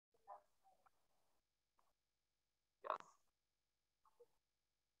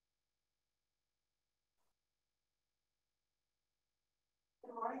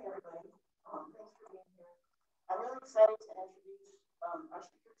morning, everybody. Thanks for being here. I'm really excited to introduce our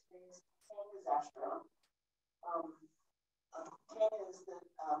speaker today is Tanya Zastrow. Tanya is the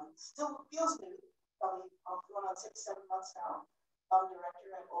still feels new, probably going on 6-7 months now.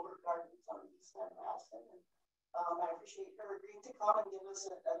 Director at Olbrich Gardens on the east side of Madison. And I appreciate her agreeing to come and give us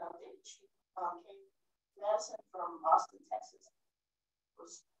an update. She came to Madison from Austin, Texas.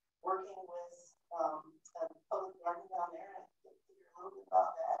 Was working with a public garden down there, and I can hear a little bit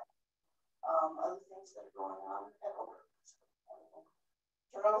about that. Other things that are going on at Olbrich. So,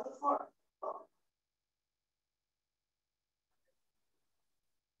 turn over the floor. Welcome.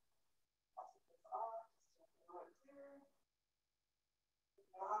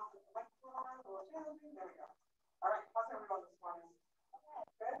 There we go. All right, how's everyone this morning? Okay,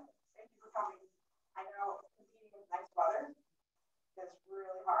 good. Thank you for coming. I know competing with nice weather is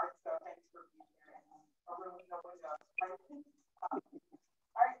really hard, so thanks for being here and a room with no windows. Right?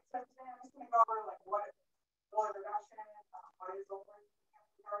 All right, so today I'm just going to go over like what introduction, what is Olbrich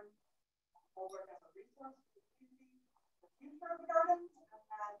Botanical Gardens, Olbrich as a resource for the community, the future of the gardens, and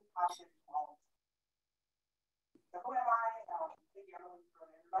then how to get involved. So who am I? Thank you, Emily, for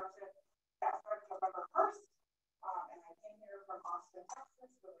the introduction. Yeah, I started November 1st, and I came here from Austin,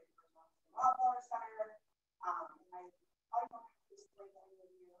 Texas, really from Austin Wildflower Center. And I probably don't have to explain any of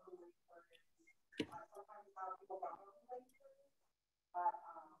you who Lakeburg is. Sometimes people don't know who Lakeburg is, but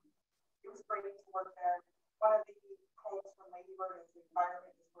it was great to work there. One of the quotes from Ladybird is the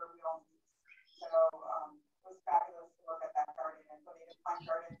environment is where we all meet. So it was fabulous to work at that garden and so they did plant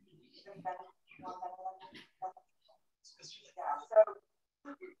garden. Yeah, so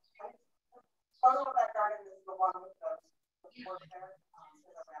photo of that garden is the one with the fork there.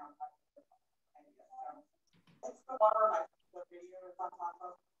 It's the one where the video is on top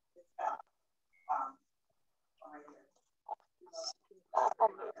of. It's that right here. I'll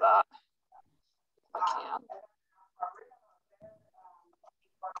move that. I can.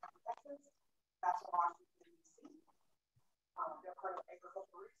 That's Washington, D.C. They're part of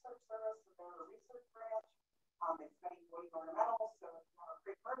Agricultural Research Service, so they're a research branch. They study woody ornamentals, so if you have a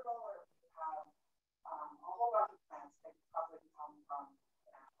crepe myrtle or if you have a whole bunch of plants that probably come from the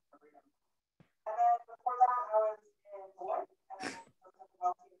National Arboretum. And then before that, I was in Hawaii, and I was at the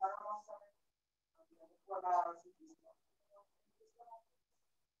Wealthy Environmental Center. Before that, I was in Houston.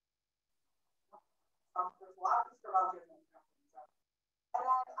 There's a lot of Easter volunteers in this company. So. And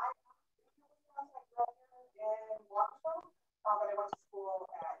then I grew up here in Waukesha, but I went to school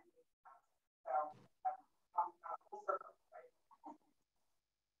at so I'm full circle, right?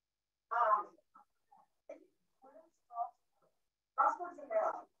 Crosswords in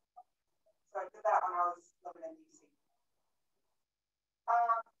Maryland. So I did that when I was living in DC.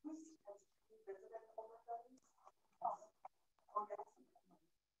 Who's visited Olbrich Gardens? Okay.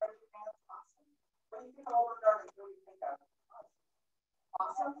 Raise your hands. Awesome. When you think of Olbrich Gardens, what do you think of?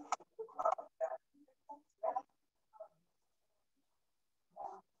 Awesome.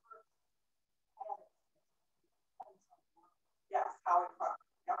 Yes, how it works.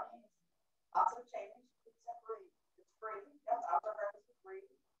 Yep. Lots of change. It's free. It's free. Yep, outdoor gardens is free.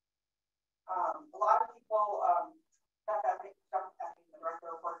 A lot of people jump at me, the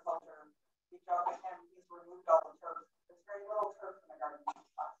director of horticulture. We joke at him, he's removed all the turf. There's very little turf in the garden.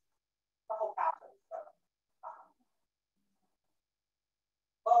 The whole patches. So,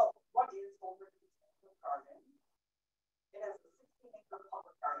 well, what is Olbrich Botanical Garden? It is a 16-acre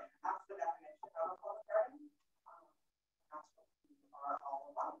public garden. That's the definition of a public garden. That's what we are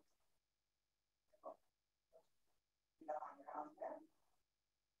all about. You got on your own there.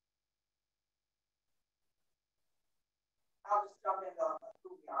 I'll just jump into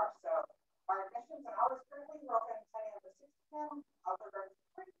who we are. So our admissions and hours currently we're open 10 a.m. to 6 p.m. Outdoor gardens are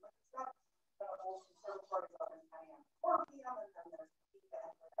free, like I said. The whole conservatory is open 10 a.m. to 4 p.m. and then there's tea to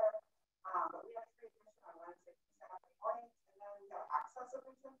enter there. But we have free admission on Wednesday and Saturday mornings, and then we have access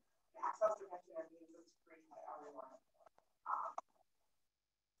admission. And access admission means it's free to everyone.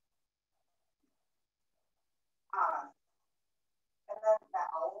 And then that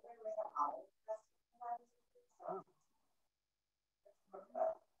owl there, we have owl. So,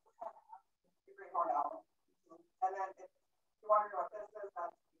 the great horned owl. And then if you want to know what this is,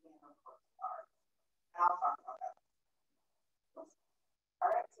 that's the beginning of course stars. And I'll talk about that.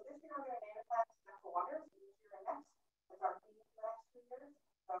 All right, so this year we're going to name plants natural wonders. This year and next is our theme for the next 2 years.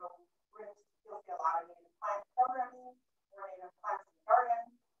 So you'll see a lot of native plant programming, more native plants in the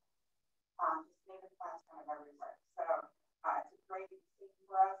garden, just native plants kind of everywhere. So it's a great theme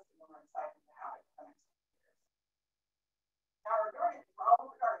for us, and we're excited to have it for the next 2 years. Now our gardens, we're all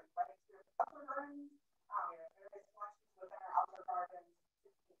over gardens, right? So outdoor gardens, we have various selections within our outdoor gardens,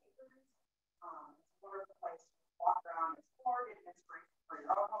 16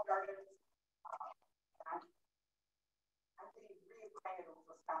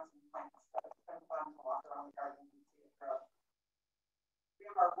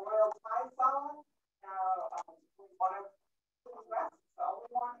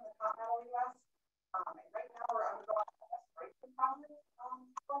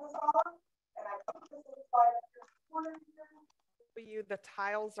 the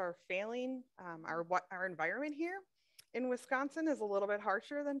tiles are failing. Our environment here in Wisconsin is a little bit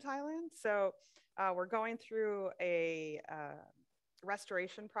harsher than Thailand. So we're going through a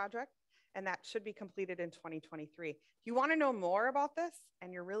restoration project, and that should be completed in 2023. If you want to know more about this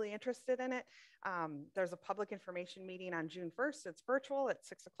and you're really interested in it, there's a public information meeting on June 1st. It's virtual at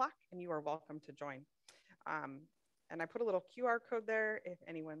 6 o'clock, and you are welcome to join. And I put a little QR code there if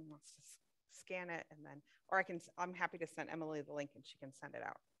anyone wants to scan it, and then, or I'm happy to send Emily the link and she can send it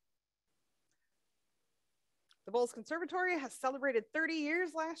out. The Bowles Conservatory has celebrated 30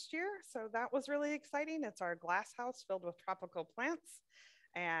 years last year, so that was really exciting. It's our glass house filled with tropical plants,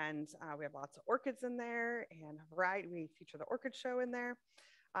 and we have lots of orchids in there and a variety. We feature the orchid show in there.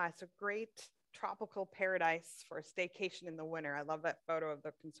 It's a great tropical paradise for a staycation in the winter. I love that photo of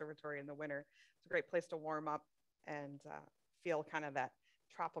the conservatory in the winter. It's a great place to warm up and feel kind of that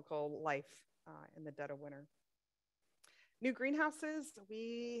tropical life in the dead of winter. New greenhouses,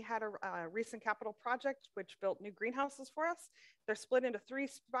 we had a recent capital project which built new greenhouses for us. They're split into 3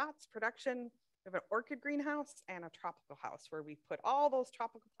 spots: production, we have an orchid greenhouse, and a tropical house where we put all those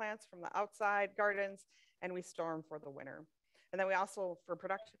tropical plants from the outside gardens and we store them for the winter. And then we also, for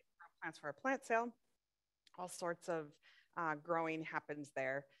production, plants for our plant sale, all sorts of growing happens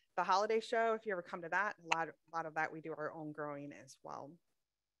there. The holiday show, if you ever come to that, a lot of that we do our own growing as well.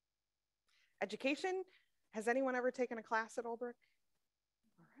 Education, has anyone ever taken a class at Olbrich?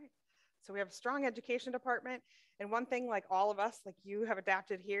 All right. So we have a strong education department. And one thing, like all of us, like you have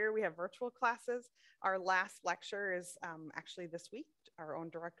adapted here, we have virtual classes. Our last lecture is actually this week. Our own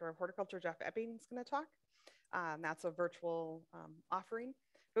director of horticulture, Jeff Ebbing, is going to talk. That's a virtual offering.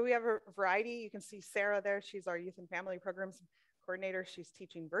 But we have a variety. You can see Sarah there. She's our youth and family programs coordinator. She's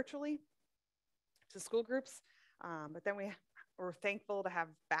teaching virtually to school groups. But then we're thankful to have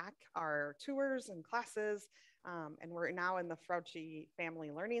back our tours and classes. And we're now in the Frauchi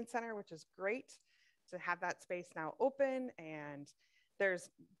Family Learning Center, which is great to have that space now open. And there's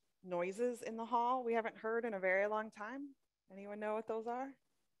noises in the hall we haven't heard in a very long time. Anyone know what those are?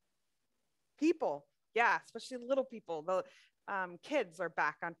 People. Yeah, especially little people. The kids are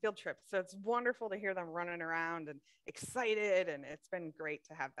back on field trips. So it's wonderful to hear them running around and excited. And it's been great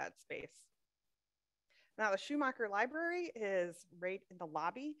to have that space. Now, the Schumacher Library is right in the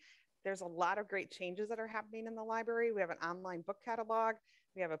lobby. There's a lot of great changes that are happening in the library. We have an online book catalog.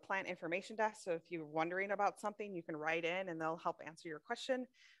 We have a plant information desk. So if you're wondering about something, you can write in and they'll help answer your question.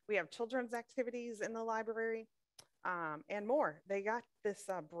 We have children's activities in the library and more. They got this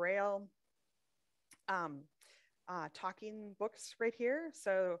Braille talking books right here.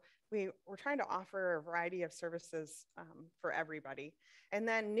 So we're trying to offer a variety of services for everybody. And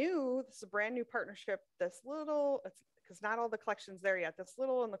then this is a brand new partnership, because not all the collection's there yet. This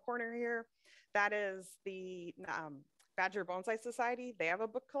little in the corner here, that is the Badger Bonsai Society. They have a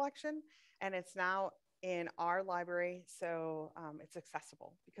book collection and it's now in our library. So it's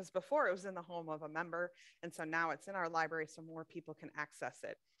accessible, because before it was in the home of a member. And so now it's in our library so more people can access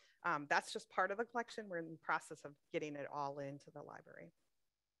it. That's just part of the collection. We're in the process of getting it all into the library.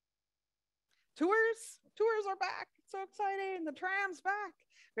 Tours are back. It's so exciting. The tram's back.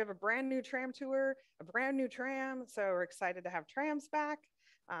 We have a brand new tram tour, a brand new tram. So we're excited to have trams back.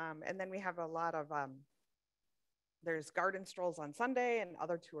 And then we have a lot of, there's garden strolls on Sunday and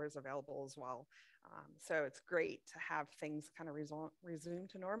other tours available as well. So it's great to have things kind of resume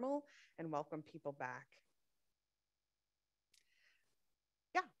to normal and welcome people back.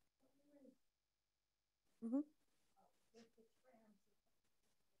 Yeah. Mm-hmm.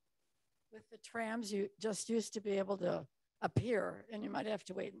 With the trams, you just used to be able to appear and you might have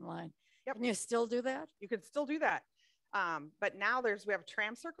to wait in line. Yep. Can you still do that? You can still do that. But now we have a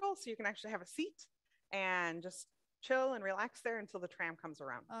tram circle, so you can actually have a seat and just chill and relax there until the tram comes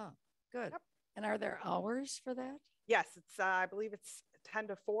around. Oh, good. Yep. And are there hours for that? Yes, it's I believe it's 10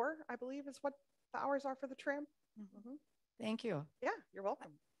 to 4, I believe is what the hours are for the tram. Mm-hmm. Thank you. Yeah, you're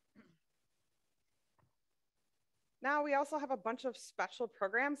welcome. Now we also have a bunch of special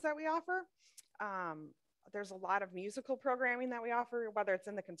programs that we offer. There's a lot of musical programming that we offer, whether it's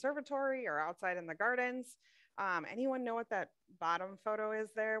in the conservatory or outside in the gardens. Anyone know what that bottom photo is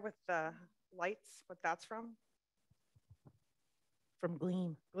there with the lights, what that's from? From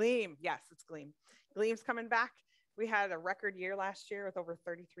Gleam. Gleam, yes, it's Gleam. Gleam's coming back. We had a record year last year with over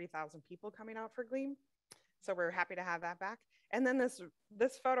 33,000 people coming out for Gleam. So we're happy to have that back. And then this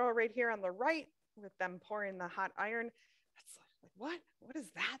photo right here on the right with them pouring the hot iron. It's like, what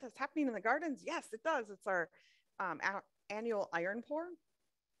is that? That's happening in the gardens? Yes, it does. It's our annual iron pour,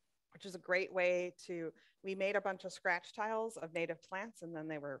 which is a great way we made a bunch of scratch tiles of native plants, and then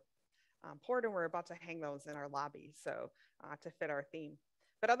they were poured, and we're about to hang those in our lobby, so to fit our theme.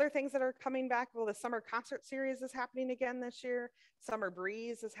 But other things that are coming back, well, the summer concert series is happening again this year. Summer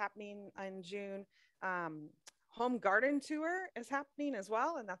Breeze is happening in June. Home garden tour is happening as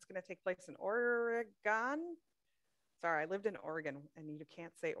well, and that's going to take place in Oregon. Sorry, I lived in Oregon, and you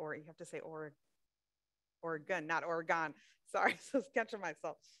can't say or, you have to say Oregon, not Oregon. Sorry, so I was catching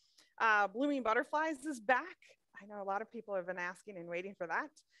myself. Blooming Butterflies is back. I know a lot of people have been asking and waiting for that.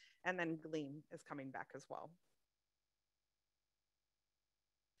 And then Gleam is coming back as well.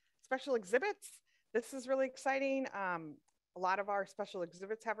 Special exhibits. This is really exciting. A lot of our special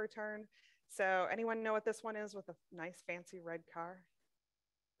exhibits have returned. So anyone know what this one is with a nice fancy red car?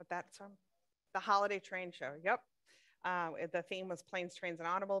 What that's from? The Holiday Train Show. Yep. The theme was planes, trains, and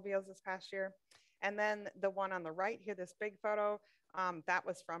automobiles this past year. And then the one on the right here, this big photo, that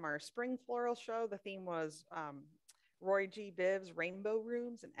was from our spring floral show. The theme was Roy G. Bibb's Rainbow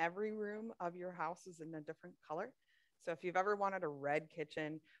Rooms, and every room of your house is in a different color. So if you've ever wanted a red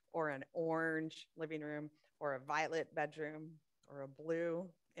kitchen or an orange living room or a violet bedroom or a blue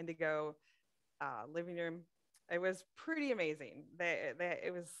indigo living room, it was pretty amazing.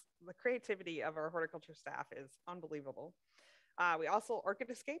 It was the creativity of our horticulture staff is unbelievable. We also Orchid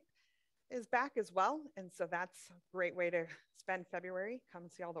Escape is back as well. And so that's a great way to spend February. Come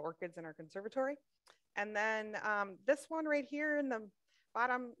see all the orchids in our conservatory. And then this one right here in the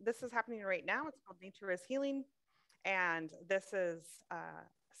bottom, this is happening right now. It's called Nature is Healing. And this is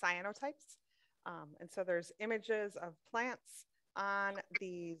cyanotypes. And so there's images of plants on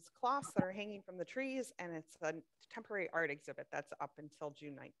these cloths that are hanging from the trees. And it's a temporary art exhibit that's up until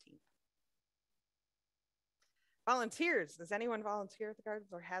June 19th. Volunteers. Does anyone volunteer at the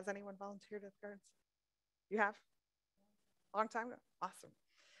gardens, or has anyone volunteered at the gardens? You have? A long time ago? Awesome.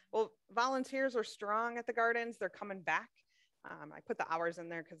 Well, volunteers are strong at the gardens. They're coming back. I put the hours in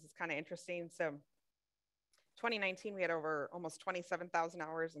there because it's kind of interesting. So 2019, we had over almost 27,000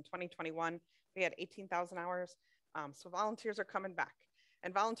 hours. In 2021, we had 18,000 hours. So volunteers are coming back.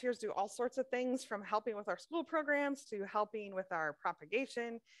 And volunteers do all sorts of things, from helping with our school programs to helping with our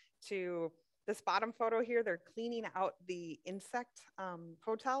propagation to this bottom photo here. They're cleaning out the insect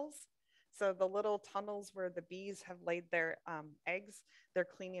hotels. So the little tunnels where the bees have laid their eggs, they're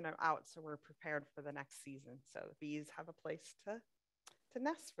cleaning them out. So we're prepared for the next season. So the bees have a place to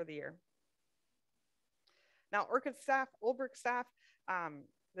nest for the year. Now, orchid staff, Olbrich staff,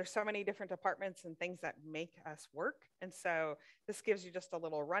 there's so many different departments and things that make us work. And so this gives you just a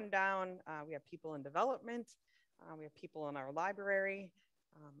little rundown. We have people in development. We have people in our library,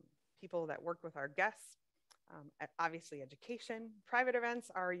 people that work with our guests. Obviously education. Private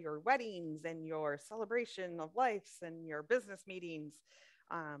events are your weddings and your celebration of lives and your business meetings.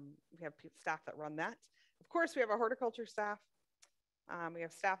 We have staff that run that. Of course, we have a horticulture staff. We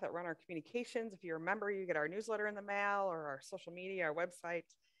have staff that run our communications. If you're a member, you get our newsletter in the mail or our social media, our website.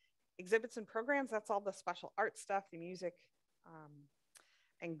 Exhibits and programs, that's all the special art stuff, the music,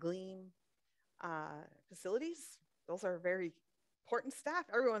 and Gleam. Facilities, those are very important staff.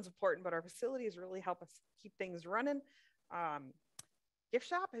 Everyone's important, but our facilities really help us keep things running. Gift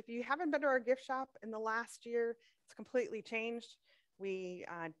shop, if you haven't been to our gift shop in the last year, it's completely changed. We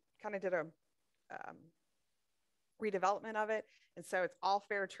kind of did a redevelopment of it. And so it's all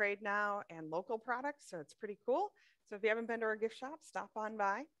fair trade now and local products. So it's pretty cool. So if you haven't been to our gift shop, stop on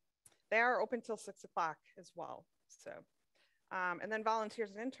by. They are open till 6 o'clock as well. So, and then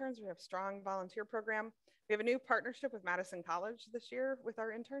volunteers and interns, we have a strong volunteer program. We have a new partnership with Madison College this year with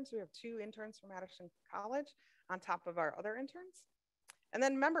our interns. We have 2 interns from Madison College on top of our other interns. And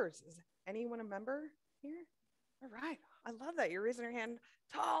then members, is anyone a member here? All right, I love that. You're raising your hand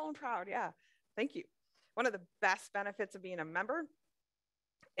tall and proud. Yeah, thank you. One of the best benefits of being a member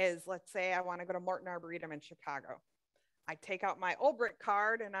is, let's say I want to go to Morton Arboretum in Chicago. I take out my Olbrich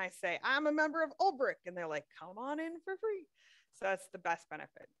card and I say, I'm a member of Olbrich. And they're like, come on in for free. So that's the best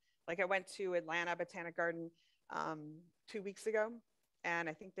benefit. Like I went to Atlanta Botanic Garden 2 weeks ago, and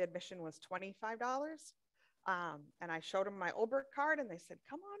I think the admission was $25. And I showed them my Olbrich card and they said,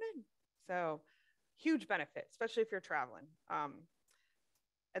 come on in. So huge benefit, especially if you're traveling.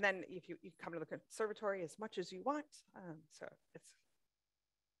 And then if you come to the conservatory as much as you want. So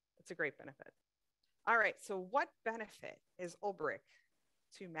it's a great benefit. All right, so what benefit is Olbrich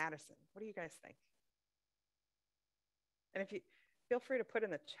to Madison? What do you guys think? And if you feel free to put in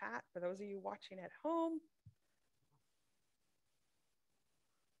the chat for those of you watching at home.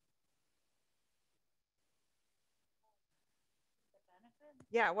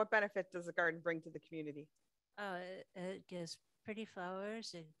 Yeah, what benefit does the garden bring to the community? It gives pretty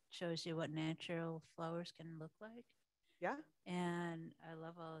flowers. It shows you what natural flowers can look like. Yeah. And I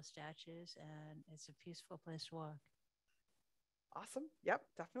love all the statues, and it's a peaceful place to walk. Awesome. Yep,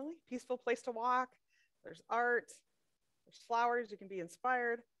 definitely. Peaceful place to walk. There's art, there's flowers. You can be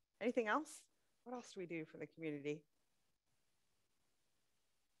inspired. Anything else? What else do we do for the community?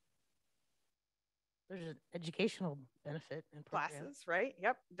 There's an educational benefit and Classes, right?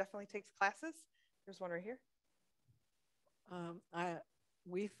 Yep, definitely takes classes. There's one right here.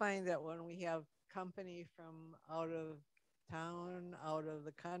 We find that when we have company from out of town, out of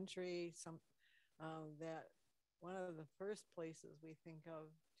the country, that one of the first places we think of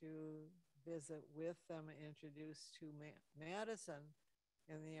to visit with them and introduce to Madison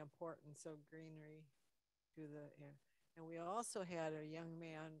and the importance of greenery to the air. And we also had a young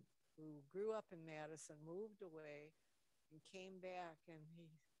man who grew up in Madison, moved away, and came back, and he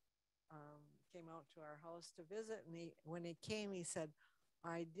came out to our house to visit. And when he came, he said,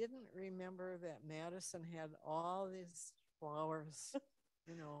 I didn't remember that Madison had all these flowers,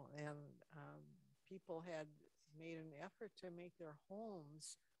 you know, and people had made an effort to make their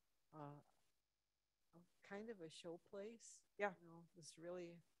homes kind of a show place. Yeah. You know,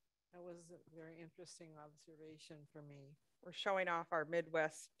 that was a very interesting observation for me. We're showing off our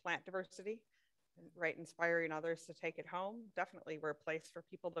Midwest plant diversity, right? Inspiring others to take it home. Definitely, we're a place for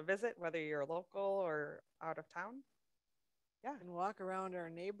people to visit, whether you're local or out of town. Yeah. And walk around our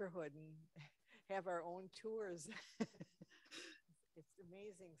neighborhood and have our own tours. It's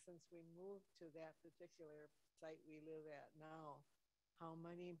amazing since we moved to that particular site we live at now, how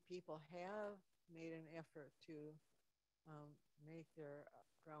many people have made an effort to make their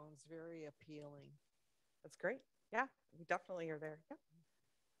grounds very appealing. That's great. Yeah, we definitely are there. Yeah.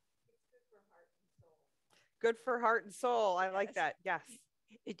 It's good for heart and soul. Good for heart and soul. I like that. Yes.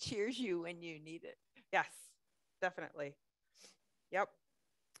 It cheers you when you need it. Yes, definitely. Yep.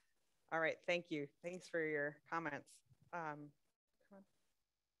 All right. Thank you. Thanks for your comments. Come on.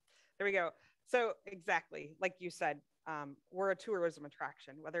 There we go. So exactly, like you said, we're a tourism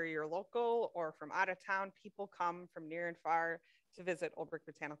attraction. Whether you're local or from out of town, people come from near and far to visit Olbrich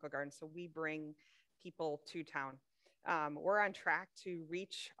Botanical Gardens. So we bring people to town. We're on track to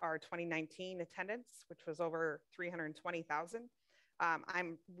reach our 2019 attendance, which was over 320,000.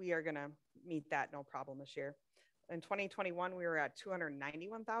 We are going to meet that no problem this year. In 2021, we were at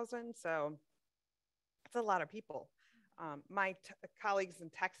 291,000. So it's a lot of people. My colleagues in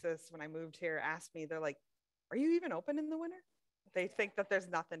Texas, when I moved here, asked me, they're like, are you even open in the winter? They think that there's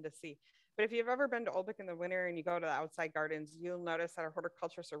nothing to see. But if you've ever been to Olbrich in the winter and you go to the outside gardens, you'll notice that our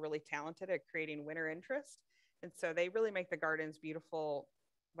horticulturists are really talented at creating winter interest. And so they really make the gardens beautiful,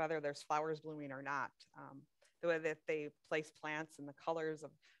 whether there's flowers blooming or not. The way that they place plants and the colors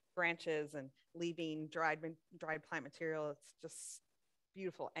of branches and leaving dried plant material, it's just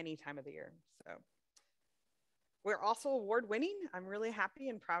beautiful any time of the year. So we're also award winning. I'm really happy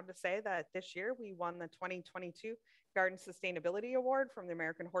and proud to say that this year we won the 2022 Garden Sustainability Award from the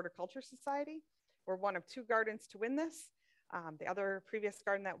American Horticulture Society. We're one of 2 gardens to win this. The other previous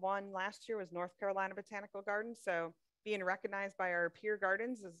garden that won last year was North Carolina Botanical Gardens. So being recognized by our peer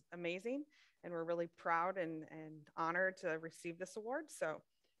gardens is amazing. And we're really proud and honored to receive this award. So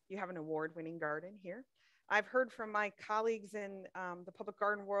you have an award winning garden here. I've heard from my colleagues in the public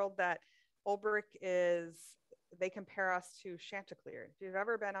garden world that Olbrich they compare us to Chanticleer. If you've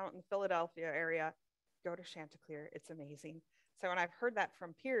ever been out in the Philadelphia area, go to Chanticleer. It's amazing. So when I've heard that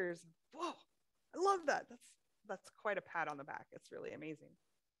from peers, whoa, I love that. That's quite a pat on the back. It's really amazing.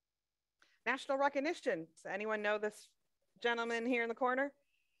 National recognition. Does anyone know this gentleman here in the corner?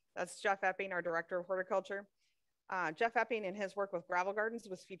 That's Jeff Epping, our director of horticulture. Jeff Epping and his work with gravel gardens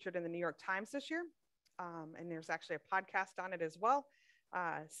was featured in the New York Times this year. And there's actually a podcast on it as well.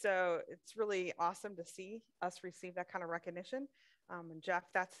 So it's really awesome to see us receive that kind of recognition. And Jeff,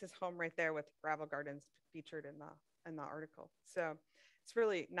 that's his home right there with gravel gardens featured in the article. So it's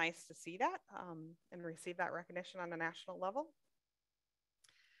really nice to see that and receive that recognition on a national level.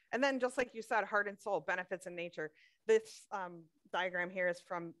 And then just like you said, heart and soul, benefits in nature. This diagram here is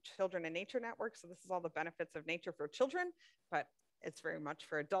from Children in Nature Network. So this is all the benefits of nature for children, but it's very much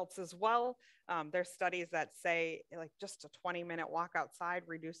for adults as well. There's studies that say like just a 20-minute walk outside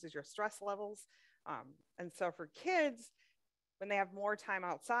reduces your stress levels. And so for kids, when they have more time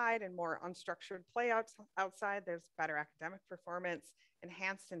outside and more unstructured play outside, there's better academic performance,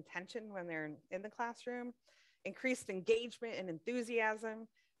 enhanced intention when they're in the classroom, increased engagement and enthusiasm,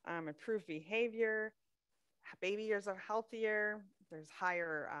 improved behavior, baby years are healthier, there's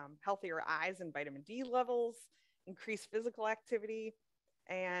healthier eyes and vitamin D levels, increased physical activity,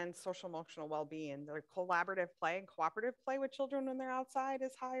 and social emotional well-being. Their collaborative play and cooperative play with children when they're outside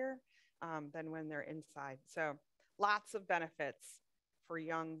is higher than when they're inside. So lots of benefits for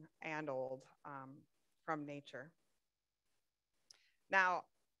young and old from nature. Now,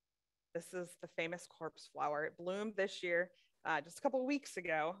 this is the famous corpse flower. It bloomed this year, just a couple of weeks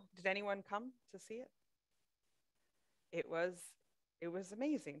ago. Did anyone come to see it? It was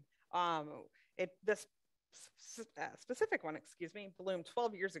amazing. This specific one, excuse me, bloomed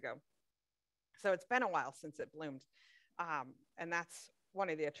 12 years ago. So it's been a while since it bloomed. And that's one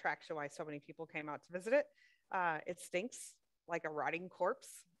of the attractions why so many people came out to visit it. It stinks like a rotting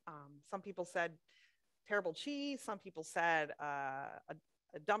corpse. Some people said terrible cheese. Some people said a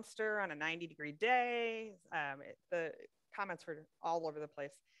dumpster on a 90-degree day. The comments were all over the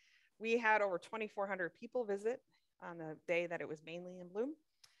place. We had over 2,400 people visit on the day that it was mainly in bloom.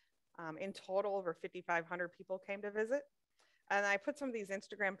 In total, over 5,500 people came to visit. And I put some of these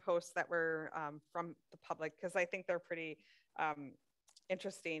Instagram posts that were from the public because I think they're pretty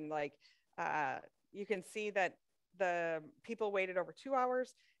interesting. Like you can see that the people waited over 2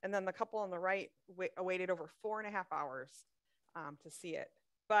 hours, and then the couple on the right waited over 4.5 hours to see it.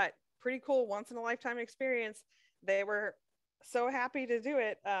 But pretty cool, once in a lifetime experience. They were so happy to do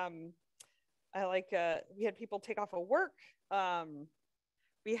it. We had people take off of work.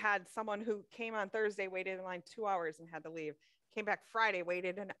 We had someone who came on Thursday, waited in line 2 hours and had to leave. Came back Friday,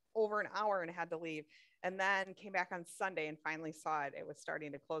 waited over an hour and had to leave. And then came back on Sunday and finally saw it. It was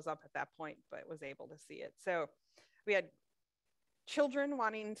starting to close up at that point, but was able to see it. So we had children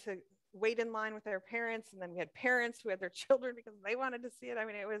wanting to wait in line with their parents. And then we had parents who had their children because they wanted to see it. I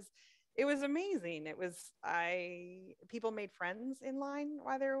mean, it was amazing. People made friends in line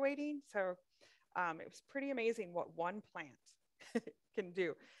while they were waiting. So it was pretty amazing what one plant can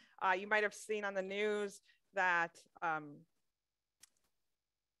do. You might have seen on the news that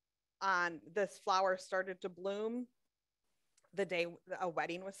on this flower started to bloom the day a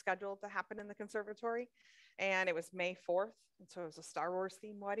wedding was scheduled to happen in the conservatory, and it was May 4th, and so it was a Star Wars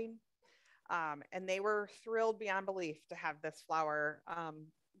themed wedding, and they were thrilled beyond belief to have this flower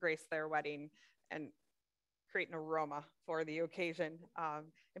grace their wedding and create an aroma for the occasion.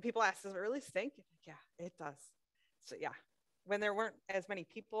 And people asked, does it really stink? Yeah, it does. So yeah, when there weren't as many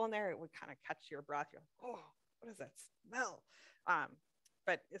people in there, it would kind of catch your breath. You're like, oh, what does that smell?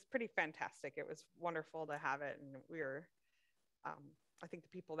 But it's pretty fantastic. It was wonderful to have it. And we were, I think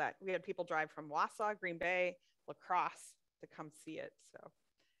we had people drive from Wausau, Green Bay, La Crosse to come see it. So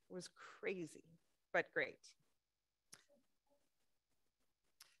it was crazy, but great.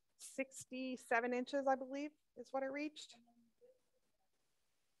 67 inches, I believe, is what it reached.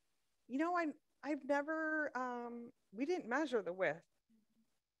 You know, I've never, we didn't measure the width.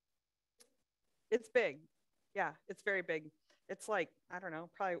 It's big. Yeah, it's very big. It's like, I don't know,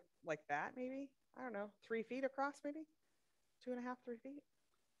 probably like that, maybe. I don't know, 3 feet across, maybe 2.5, 3 feet.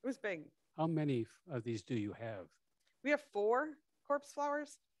 It was big. How many of these do you have? We have 4 corpse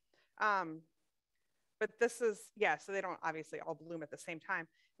flowers. But this is, yeah, so they don't obviously all bloom at the same time.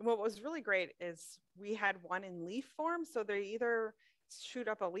 And what was really great is we had one in leaf form. So they either shoot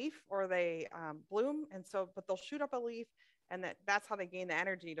up a leaf or they bloom. And so, but they'll shoot up a leaf, and that's how they gain the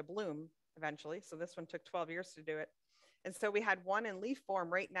energy to bloom eventually. So this one took 12 years to do it. And so we had one in leaf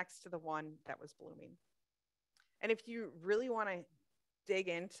form right next to the one that was blooming. And if you really want to dig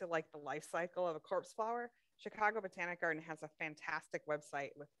into like the life cycle of a corpse flower, Chicago Botanic Garden has a fantastic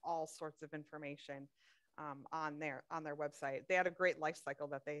website with all sorts of information on their website. They had a great life cycle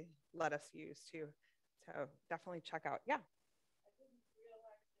that they let us use too. So definitely check out. Yeah.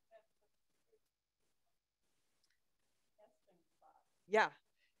 Yeah.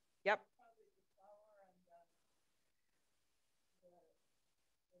 Yep.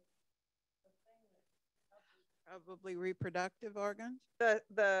 Probably reproductive organs.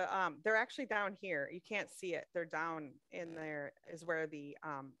 They're actually down here. You can't see it. They're down in there is where the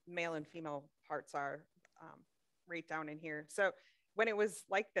male and female parts are, right down in here. So when it was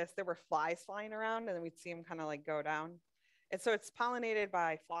like this, there were flies flying around, and then we'd see them kind of like go down. And so it's pollinated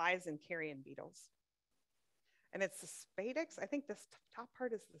by flies and carrion beetles. And it's the spadix. I think this top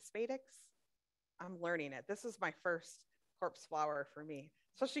part is the spadix. I'm learning it. This is my first corpse flower for me,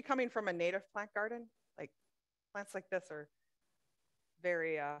 especially coming from a native plant garden. Like plants like this are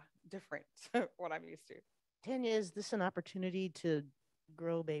very different what I'm used to. Tanya, is this an opportunity to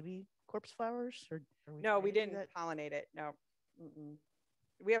grow baby corpse flowers? Or no, we didn't pollinate it. No. Mm-mm.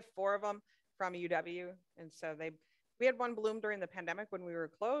 We have 4 of them from UW. And so we had one bloom during the pandemic when we were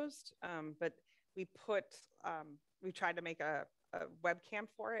closed, but we tried to make a webcam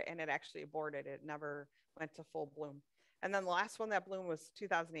for it, and it actually aborted. It never went to full bloom. And then the last one that bloomed was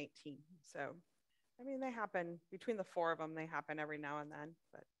 2018. So, I mean, they happen between the 4 of them. They happen every now and then.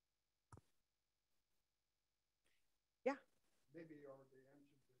 But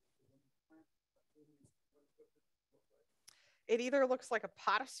It either looks like a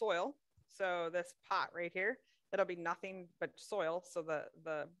pot of soil. So this pot right here, it'll be nothing but soil. So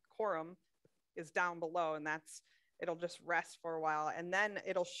the corum is down below, and it'll just rest for a while, and then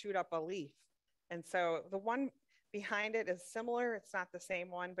it'll shoot up a leaf. And so the one behind it is similar. It's not the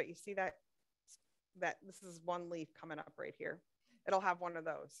same one, but you see that this is one leaf coming up right here. It'll have one of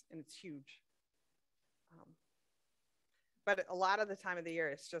those, and it's huge. But a lot of the time of the year,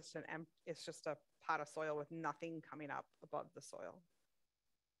 it's just a pot of soil with nothing coming up above the soil.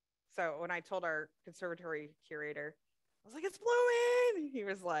 So when I told our conservatory curator, I was like, "It's blooming," he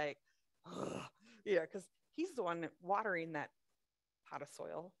was like, "Ugh." Yeah, because he's the one watering that pot of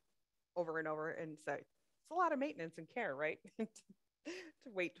soil over and over, and so it's a lot of maintenance and care, right? To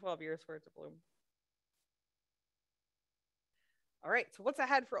wait 12 years for it to bloom. All right, so what's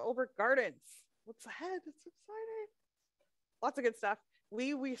ahead for Olbrich Gardens? What's ahead? It's exciting. Lots of good stuff.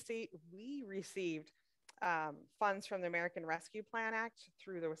 We received funds from the American Rescue Plan Act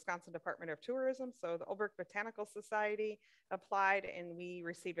through the Wisconsin Department of Tourism. So the Olbrich Botanical Society applied, and we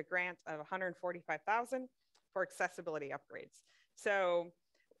received a grant of $145,000 for accessibility upgrades. So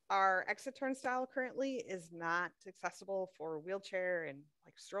our exit turnstile currently is not accessible for wheelchair and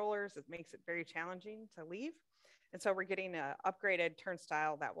like strollers. It makes it very challenging to leave. And so we're getting an upgraded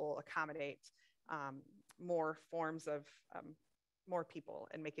turnstile that will accommodate more forms of more people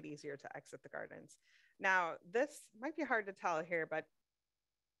and make it easier to exit the gardens. Now, this might be hard to tell here, but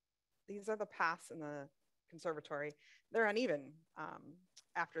these are the paths in the conservatory. They're uneven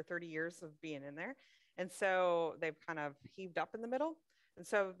after 30 years of being in there. And so they've kind of heaved up in the middle. And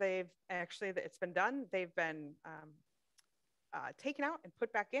so it's been done. They've been taken out and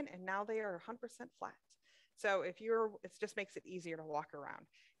put back in, and now they are 100% flat. So it just makes it easier to walk around.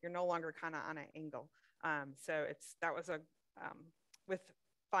 You're no longer kind of on an angle. That was with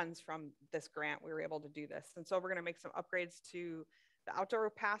funds from this grant, we were able to do this. And so we're going to make some upgrades to the outdoor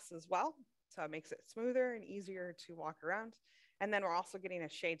paths as well. So it makes it smoother and easier to walk around. And then we're also getting a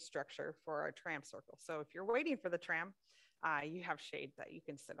shade structure for our tram circle. So if you're waiting for the tram, you have shade that you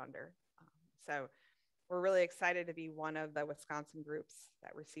can sit under. So we're really excited to be one of the Wisconsin groups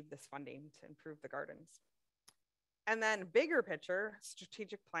that received this funding to improve the gardens. And then bigger picture,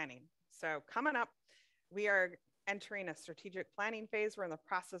 strategic planning. So coming up, we are entering a strategic planning phase. We're in the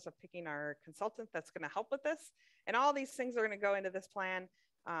process of picking our consultant that's going to help with this. And all these things are going to go into this plan.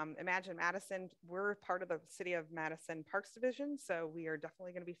 Imagine Madison, we're part of the City of Madison Parks Division. So we are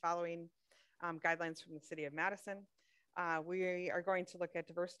definitely going to be following guidelines from the City of Madison. We are going to look at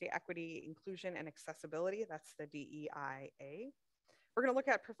diversity, equity, inclusion, and accessibility. That's the DEIA. We're going to look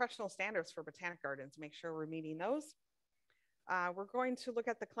at professional standards for botanic gardens, make sure we're meeting those. We're going to look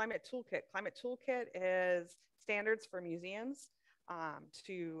at the climate toolkit. Climate toolkit is standards for museums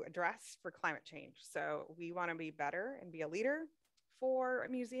to address for climate change. So we want to be better and be a leader for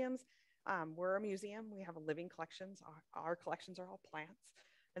museums. We're a museum. We have living collections. Our collections are all plants.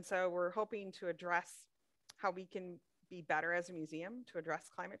 And so we're hoping to address how we can be better as a museum to address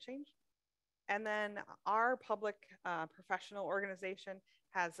climate change. And then our public professional organization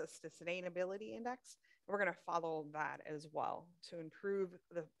has a sustainability index. We're going to follow that as well to improve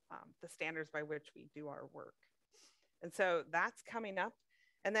the standards by which we do our work. And so that's coming up.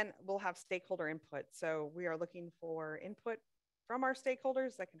 And then we'll have stakeholder input. So we are looking for input from our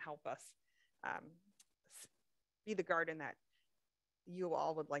stakeholders that can help us be the garden that you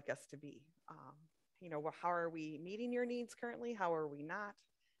all would like us to be. How are we meeting your needs currently? How are we not?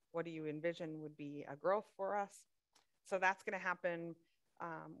 What do you envision would be a growth for us? So that's going to happen.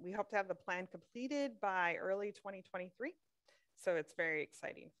 We hope to have the plan completed by early 2023. So it's very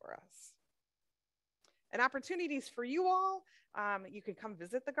exciting for us. And opportunities for you all. You can come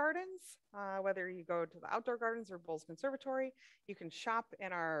visit the gardens, whether you go to the outdoor gardens or Bowles Conservatory. You can shop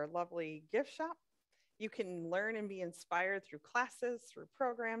in our lovely gift shop. You can learn and be inspired through classes, through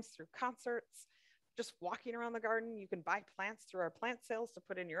programs, through concerts, just walking around the garden. You can buy plants through our plant sales to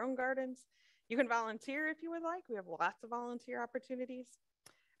put in your own gardens. You can volunteer if you would like. We have lots of volunteer opportunities.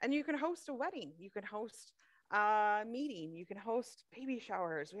 And you can host a wedding. You can host a meeting. You can host baby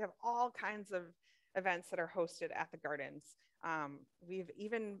showers. We have all kinds of events that are hosted at the gardens. We've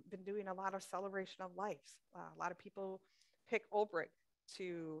even been doing a lot of celebration of life. A lot of people pick Olbrich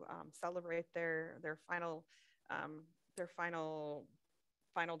to celebrate their final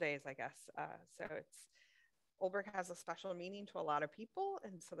days, I guess. So Olbrich has a special meaning to a lot of people,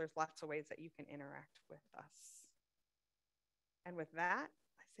 and so there's lots of ways that you can interact with us. And with that,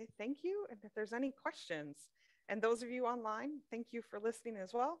 I say thank you. And if there's any questions, and those of you online, thank you for listening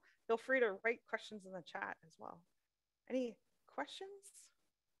as well. Feel free to write questions in the chat as well. Any questions?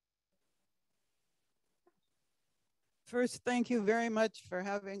 First, thank you very much for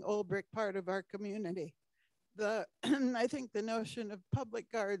having Olbrich part of our community. I think the notion of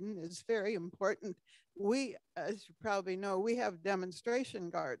public garden is very important. We, as you probably know, we have demonstration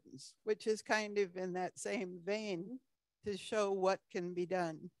gardens, which is kind of in that same vein to show what can be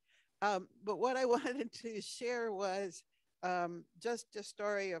done. But what I wanted to share was just a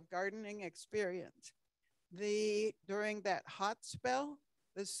story of gardening experience. During that hot spell,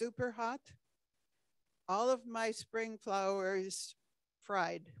 the super hot, all of my spring flowers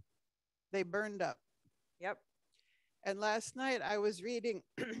fried. They burned up. Yep. And last night I was reading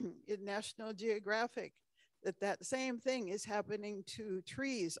in National Geographic that same thing is happening to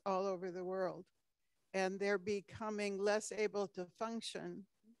trees all over the world. And they're becoming less able to function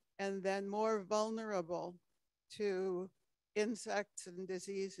and then more vulnerable to insects and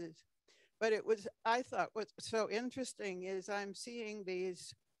diseases. But I thought what's so interesting is I'm seeing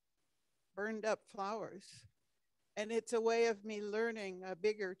these burned up flowers. And it's a way of me learning a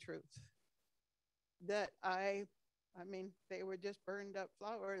bigger truth that I mean, they were just burned up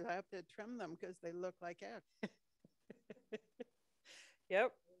flowers. I have to trim them because they look like ash.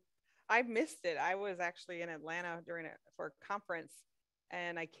 Yep. I missed it. I was actually in Atlanta for a conference,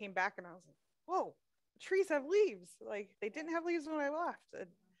 and I came back and I was like, whoa, trees have leaves. Like, they didn't have leaves when I left.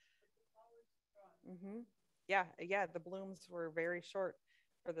 Yeah, the blooms were very short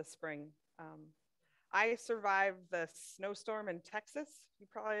for the spring. I survived the snowstorm in Texas. You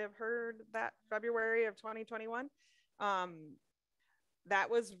probably have heard that, February of 2021. That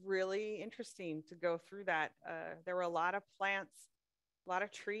was really interesting to go through that. There were a lot of plants, a lot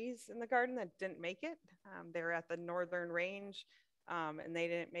of trees in the garden that didn't make it. They were at the northern range, and they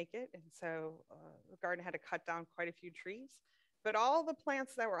didn't make it. And so the garden had to cut down quite a few trees. But all the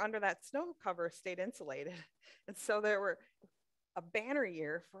plants that were under that snow cover stayed insulated. And so there were a banner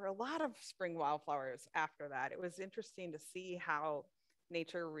year for a lot of spring wildflowers after that. It was interesting to see how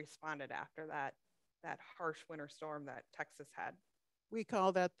nature responded after that harsh winter storm that Texas had. We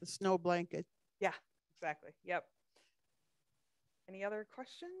call that the snow blanket. Yeah, exactly. Yep. Any other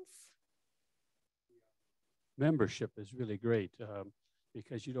questions? Membership is really great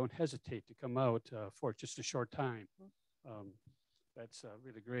because you don't hesitate to come out for just a short time. That's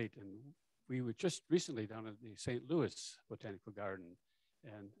really great. And we were just recently down at the St. Louis Botanical Garden.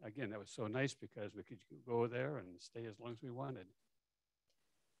 And again, that was so nice because we could go there and stay as long as we wanted.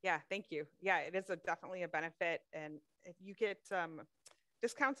 Yeah, thank you. Yeah, it is definitely a benefit. And if you get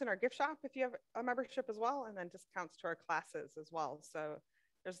discounts in our gift shop if you have a membership as well, and then discounts to our classes as well. So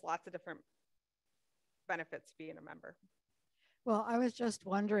there's lots of different benefits being a member. Well, I was just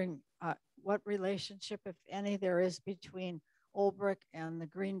wondering what relationship, if any, there is between Olbrich and the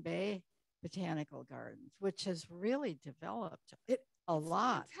Green Bay Botanical Gardens, which has really developed a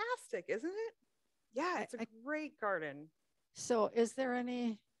lot. Fantastic, isn't it? Yeah, it's a great garden. So is there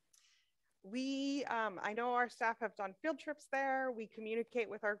any? I know our staff have done field trips there. We communicate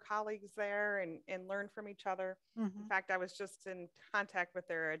with our colleagues there and learn from each other. In fact, I was just in contact with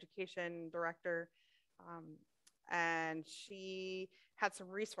their education director, and she had some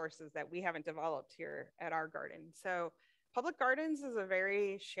resources that we haven't developed here at our garden. So public gardens is a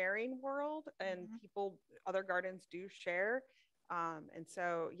very sharing world, and other gardens do share. And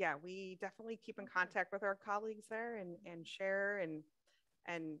so, yeah, we definitely keep in contact with our colleagues there and share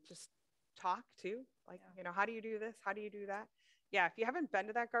and just talk too. Like, how do you do this? How do you do that? Yeah, if you haven't been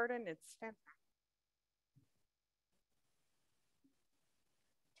to that garden, it's fantastic.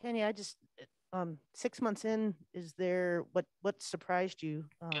 Tanya, I just 6 months in, is there what surprised you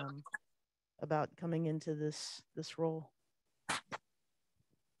about coming into this role?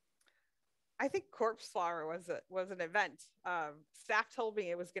 I think corpse flower was an event. Staff told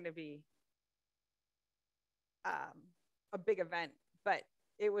me it was going to be a big event, but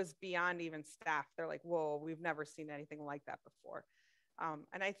it was beyond even staff. They're like, whoa, we've never seen anything like that before.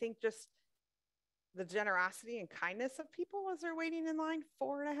 And I think just the generosity and kindness of people as they're waiting in line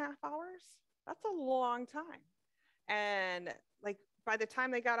 4.5 hours, that's a long time. And like by the time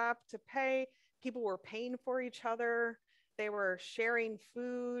they got up to pay, people were paying for each other. They were sharing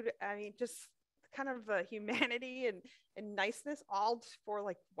food. I mean, just kind of the humanity and niceness, all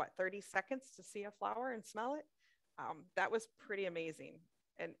for 30 seconds to see a flower and smell it. That was pretty amazing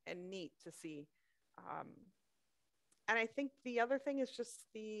and neat to see. And I think the other thing is just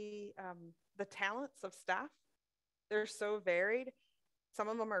the talents of staff. They're so varied. Some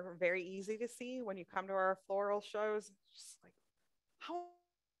of them are very easy to see when you come to our floral shows. It's just like, how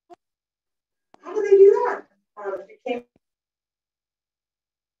do they do that? It came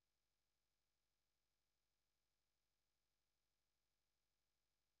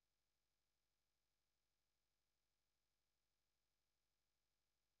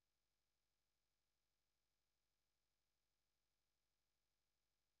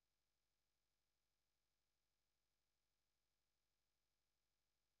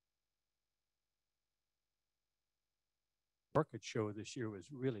orchid show this year was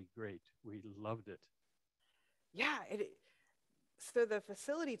really great. We loved it. Yeah, so the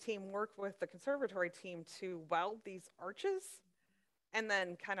facility team worked with the conservatory team to weld these arches and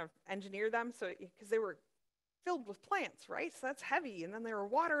then kind of engineer them so because they were filled with plants, right? So that's heavy, and then they were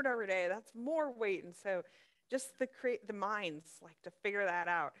watered every day. That's more weight, and so just the minds like to figure that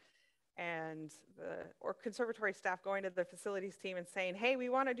out, and or conservatory staff going to the facilities team and saying, "Hey, we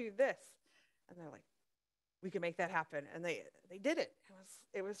want to do this," and they're like, "We can make that happen," and they did it.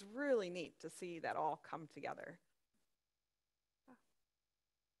 It was really neat to see that all come together.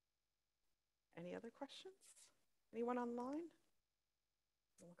 Any other questions? Anyone online?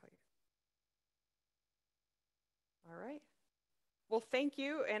 All right. Well, thank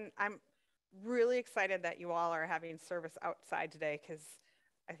you. And I'm really excited that you all are having service outside today because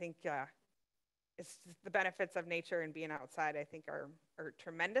I think it's the benefits of nature and being outside, I think are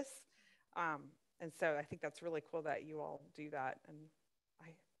tremendous. And so I think that's really cool that you all do that. And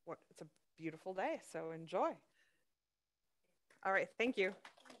it's a beautiful day, so enjoy. All right. Thank you.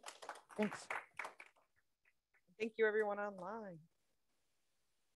 Thanks. Thank you, everyone online.